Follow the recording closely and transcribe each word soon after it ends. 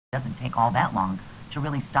doesn't take all that long to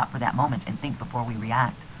really stop for that moment and think before we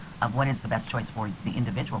react of what is the best choice for the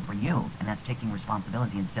individual, for you, and that's taking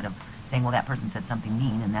responsibility instead of saying, well, that person said something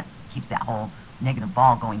mean, and that keeps that whole negative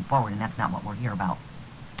ball going forward, and that's not what we're here about.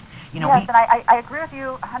 Yes, and I agree with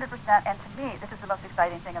you 100%, and to me, this is the most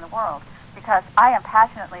exciting thing in the world, because I am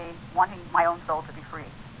passionately wanting my own soul to be free.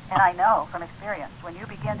 And I know from experience, when you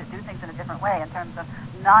begin to do things in a different way, in terms of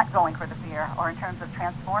not going for the fear, or in terms of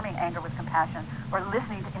transforming anger with compassion, or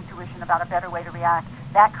listening to intuition about a better way to react,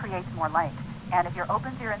 that creates more light. And if you're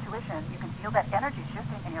open to your intuition, you can feel that energy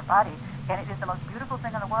shifting in your body, and it is the most beautiful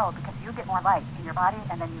thing in the world, because you get more light in your body,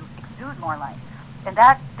 and then you exude more light. And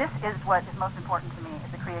this is what is most important to me,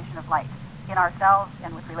 is the creation of light in ourselves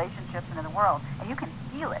and with relationships and in the world. And you can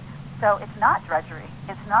feel it. So it's not drudgery.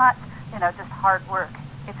 It's not, just hard work.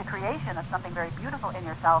 It's a creation of something very beautiful in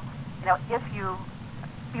yourself, if you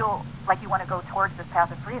feel like you want to go towards this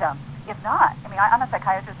path of freedom. If not, I'm a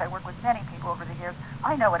psychiatrist. I work with many people over the years.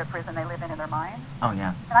 I know what a prison they live in their mind. Oh,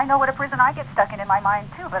 yes. And I know what a prison I get stuck in my mind,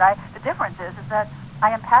 too. But the difference is that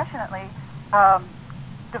I am passionately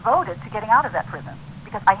devoted to getting out of that prison,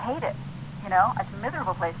 because I hate it. It's a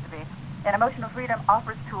miserable place to be. And emotional freedom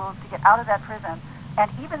offers tools to get out of that prison,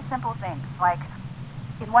 and even simple things like,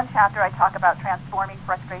 in one chapter I talk about transforming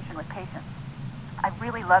frustration with patience. I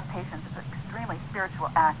really love patience. It's an extremely spiritual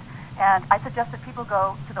act. And I suggest that people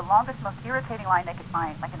go to the longest, most irritating line they could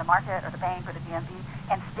find, like in the market or the bank or the DMV,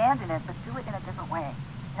 and stand in it, but do it in a different way.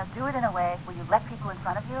 Do it in a way where you let people in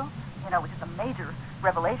front of you, which is a major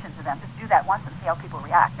revelation to them. Just do that once and see how people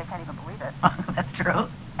react. They can't even believe it. That's true.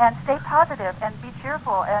 And stay positive and be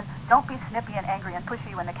cheerful, and don't be snippy and angry and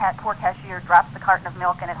pushy when the poor cashier drops the carton of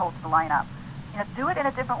milk and it holds the line up. Do it in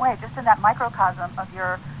a different way, just in that microcosm of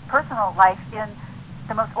your personal life in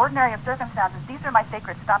the most ordinary of circumstances. These are my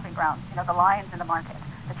sacred stomping grounds, the lines in the market,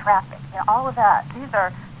 the traffic, all of that. These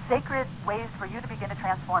are sacred ways for you to begin to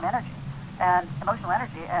transform energy and emotional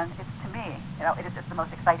energy, and it's, to me, it is just the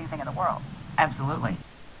most exciting thing in the world. Absolutely.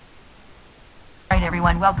 All right,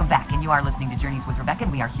 everyone, welcome back, and you are listening to Journeys with Rebecca,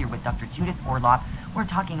 and we are here with Dr. Judith Orloff. We're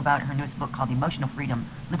talking about her newest book called Emotional Freedom,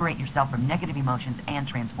 Liberate Yourself from Negative Emotions and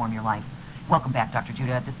Transform Your Life. Welcome back, Dr.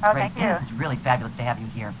 Judith. This is great. Thank you. This is really fabulous to have you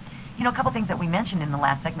here. A couple things that we mentioned in the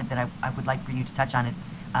last segment that I would like for you to touch on is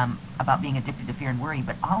about being addicted to fear and worry,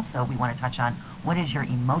 but also we want to touch on what is your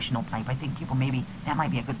emotional type. I think people maybe that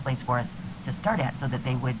might be a good place for us to start at, so that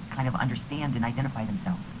they would kind of understand and identify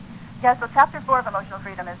themselves. Yeah, so chapter 4 of Emotional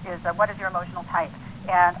Freedom is what is your emotional type?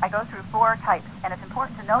 And I go through 4 types, and it's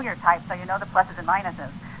important to know your type so you know the pluses and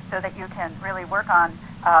minuses, so that you can really work on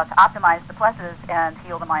to optimize the pluses and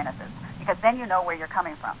heal the minuses, because then you know where you're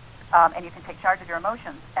coming from, and you can take charge of your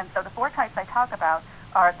emotions. And so the 4 types I talk about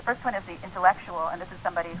are, the first one is the intellectual, and this is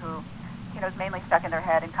somebody who is mainly stuck in their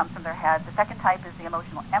head and comes from their head. The second type is the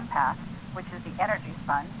emotional empath, which is the energy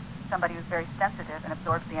sponge, somebody who's very sensitive and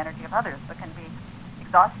absorbs the energy of others, but can be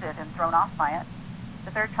exhausted and thrown off by it.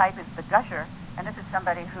 The third type is the gusher, and this is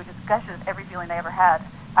somebody who just gushes every feeling they ever had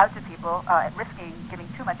out to people, risking giving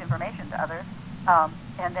too much information to others.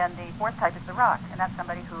 And then the fourth type is the rock, and that's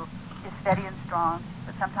somebody who is steady and strong,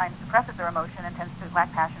 but sometimes suppresses their emotion and tends to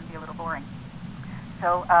lack passion and be a little boring.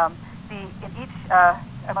 So in each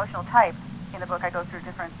emotional type in the book, I go through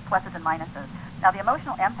different pluses and minuses. Now, the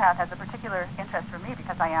emotional empath has a particular interest for me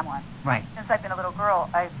because I am one. Right. Since I've been a little girl,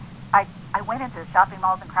 I went into shopping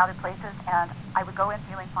malls and crowded places, and I would go in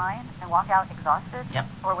feeling fine and walk out exhausted, Yep.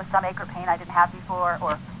 or with some ache or pain I didn't have before,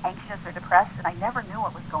 or anxious or depressed, and I never knew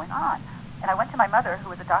what was going on. And I went to my mother, who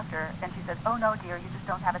was a doctor, and she said, "Oh, no, dear, you just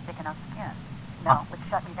don't have a thick enough skin." Which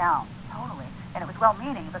shut me down, totally. And it was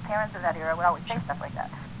well-meaning, but parents in that era would always say stuff like that.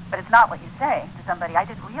 But it's not what you say to somebody. I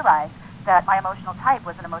didn't realize that my emotional type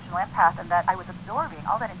was an emotional empath, and that I was absorbing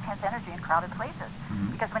all that intense energy in crowded places.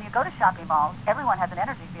 Mm-hmm. Because when you go to shopping malls, everyone has an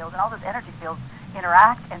energy field, and all those energy fields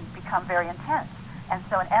interact and become very intense. And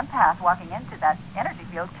so an empath walking into that energy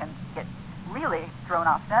field can get really thrown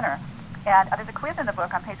off center. And there's a quiz in the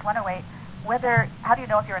book on page 108, how do you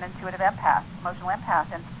know if you're an intuitive empath, emotional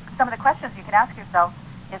empath? And some of the questions you can ask yourself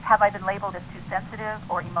is, have I been labeled as too sensitive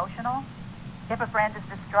or emotional? If a friend is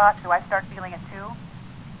distraught, do I start feeling it too?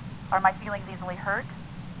 Are my feelings easily hurt?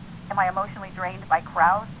 Am I emotionally drained by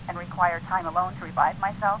crowds and require time alone to revive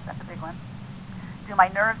myself? That's a big one. Do my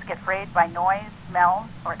nerves get frayed by noise, smells,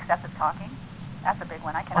 or excessive talking? That's a big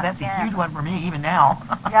one. I cannot That's stand. a huge one for me, even now.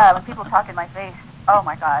 Yeah, when people talk in my face, oh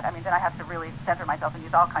my God. Then I have to really center myself and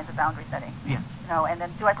use all kinds of boundary setting. Yes. And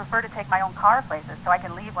then do I prefer to take my own car places so I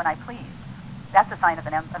can leave when I please? That's a sign of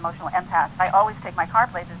an emotional empath. I always take my car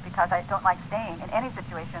places because I don't like staying in any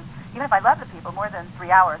situation. Even if I love the people more than 3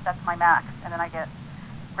 hours, that's my max. And then I get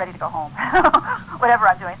ready to go home, whatever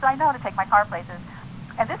I'm doing. So I know to take my car places.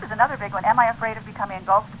 And this is another big one. Am I afraid of becoming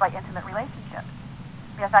engulfed by intimate relationships?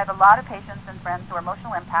 Because I have a lot of patients and friends who are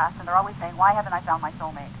emotional empaths, and they're always saying, why haven't I found my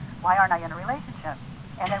soulmate? Why aren't I in a relationship?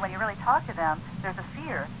 And then when you really talk to them, there's a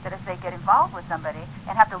fear that if they get involved with somebody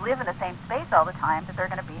and have to live in the same space all the time, that they're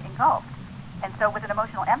going to be engulfed. And so with an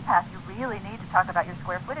emotional empath, you really need to talk about your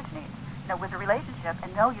square footage needs, with a relationship,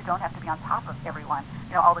 and no, you don't have to be on top of everyone,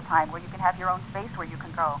 all the time, where you can have your own space where you can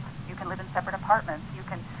go. You can live in separate apartments. You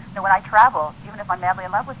can, when I travel, even if I'm madly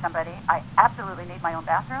in love with somebody, I absolutely need my own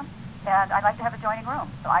bathroom, and I like to have adjoining rooms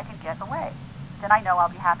so I can get away. Then I know I'll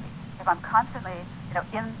be happy. If I'm constantly,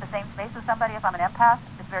 in the same space with somebody, if I'm an empath,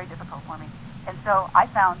 it's very difficult for me. And so I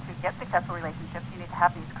found to get successful relationships, you need to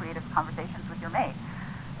have these creative conversations with your mate.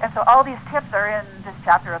 And so all these tips are in this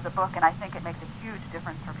chapter of the book, and I think it makes a huge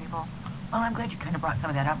difference for people. Well, I'm glad you kind of brought some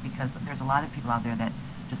of that up, because there's a lot of people out there that,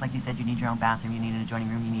 just like you said, you need your own bathroom, you need an adjoining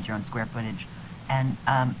room, you need your own square footage. And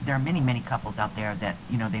there are many, many couples out there that,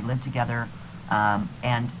 they live together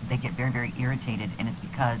and they get very, very irritated. And it's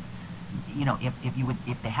because,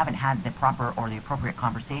 if they haven't had the proper or the appropriate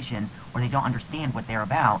conversation, or they don't understand what they're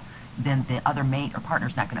about, then the other mate or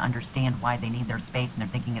partner's not going to understand why they need their space, and they're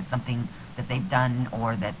thinking it's something that they've done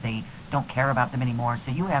or that they don't care about them anymore.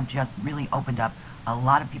 So you have just really opened up a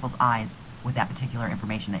lot of people's eyes with that particular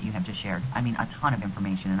information that you have just shared. I mean, a ton of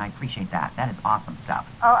information, and I appreciate that. That is awesome stuff.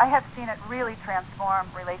 Oh, I have seen it really transform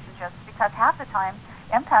relationships, because half the time,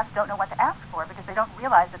 empaths don't know what to ask for because they don't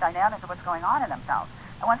realize the dynamic of what's going on in themselves.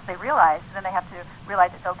 And once they realize, then they have to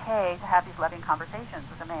realize it's okay to have these loving conversations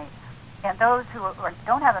with a mate. And those who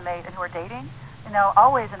don't have a mate and who are dating,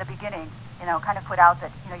 always in the beginning, kind of put out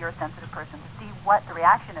that, you're a sensitive person, to see what the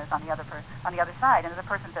reaction is on the other side. And if the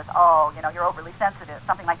person says, oh, you're overly sensitive,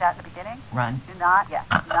 something like that in the beginning, run. Do not get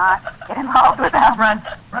involved with them. Just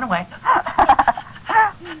run away.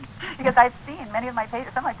 Because I've seen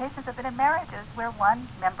some of my patients have been in marriages where one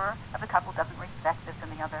member of the couple doesn't respect this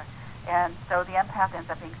and the other. And so the empath ends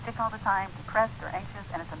up being sick all the time, depressed or anxious,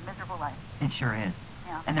 and it's a miserable life. It sure is.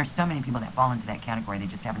 Yeah. And there's so many people that fall into that category, they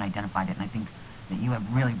just haven't identified it. And I think that you have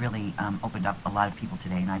really, really opened up a lot of people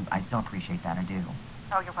today, and I so appreciate that. I do.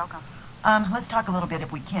 Oh, you're welcome. Let's talk a little bit,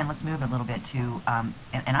 if we can. Let's move a little bit to,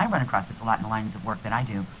 and I run across this a lot in the lines of work that I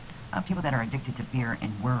do, people that are addicted to fear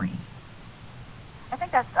and worry. I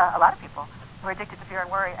think that's a lot of people who are addicted to fear and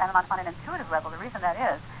worry, and on an intuitive level, the reason that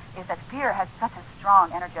is that fear has such a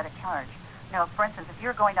strong energetic charge. For instance, if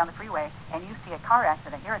you're going down the freeway and you see a car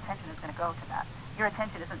accident, your attention is going to go to that. Your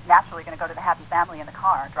attention isn't naturally going to go to the happy family in the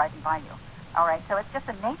car driving by you. All right, so it's just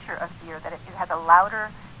the nature of fear that it has a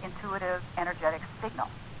louder, intuitive, energetic signal.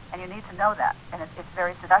 And you need to know that, and it's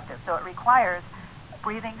very seductive. So it requires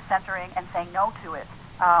breathing, centering, and saying no to it.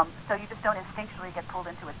 So you just don't instinctually get pulled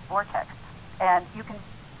into its vortex. And you can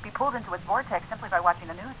be pulled into its vortex simply by watching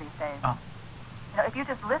the news these days. Oh. If you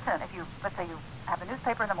just listen, let's say you have the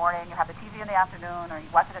newspaper in the morning, you have the TV in the afternoon, or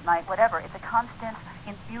you watch it at night, whatever, it's a constant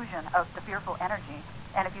infusion of the fearful energy.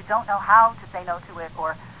 And if you don't know how to say no to it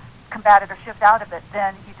or combat it or shift out of it,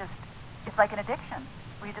 then it's like an addiction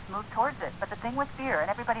where you just move towards it. But the thing with fear, and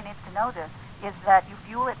everybody needs to know this, is that you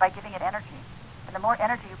fuel it by giving it energy. And the more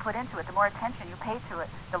energy you put into it, the more attention you pay to it,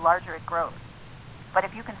 the larger it grows. But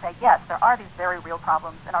if you can say, yes, there are these very real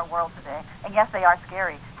problems in our world today, and yes, they are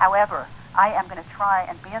scary. However, I am going to try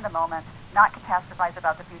and be in the moment, not catastrophize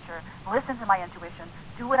about the future, listen to my intuition,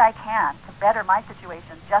 do what I can to better my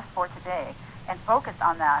situation just for today, and focus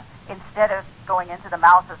on that instead of going into the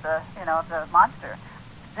mouth of the monster,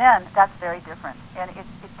 then that's very different. And it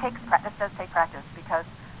takes practice. This does take practice, because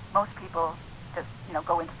most people just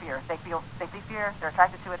go into fear. They see fear, they're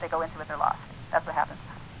attracted to it, they go into it, they're lost. That's what happens.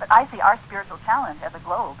 But I see our spiritual challenge as a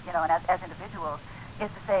globe, and as individuals, is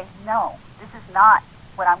to say, no, this is not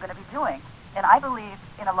what I'm going to be doing. And I believe,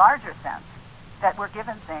 in a larger sense, that we're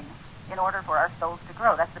given things in order for our souls to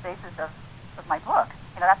grow. That's the basis of my book.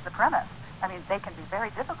 That's the premise. I mean, they can be very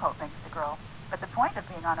difficult things to grow, but the point of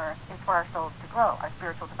being on Earth is for our souls to grow, our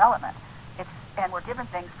spiritual development. And we're given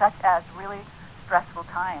things such as really stressful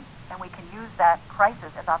times, and we can use that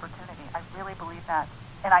crisis as opportunity. I really believe that.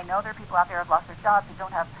 And I know there are people out there who have lost their jobs, who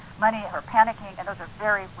don't have money, who are panicking, and those are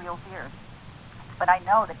very real fears. But I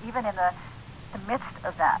know that even in the midst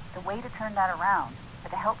of that, the way to turn that around,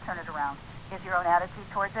 to help turn it around, is your own attitude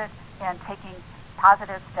towards it and taking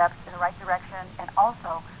positive steps in the right direction. And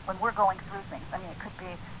also, when we're going through things, I mean, it could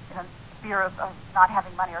be fear of not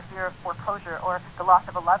having money, or fear of foreclosure, or the loss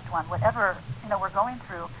of a loved one, whatever we're going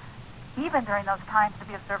through, even during those times, to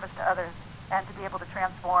be of service to others and to be able to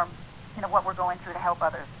transform what we're going through to help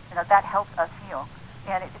others. That helps us heal.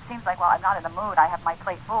 And it seems like, well, I'm not in the mood. I have my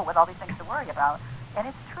plate full with all these things to worry about. And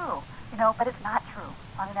it's true, but it's not true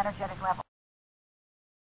on an energetic level.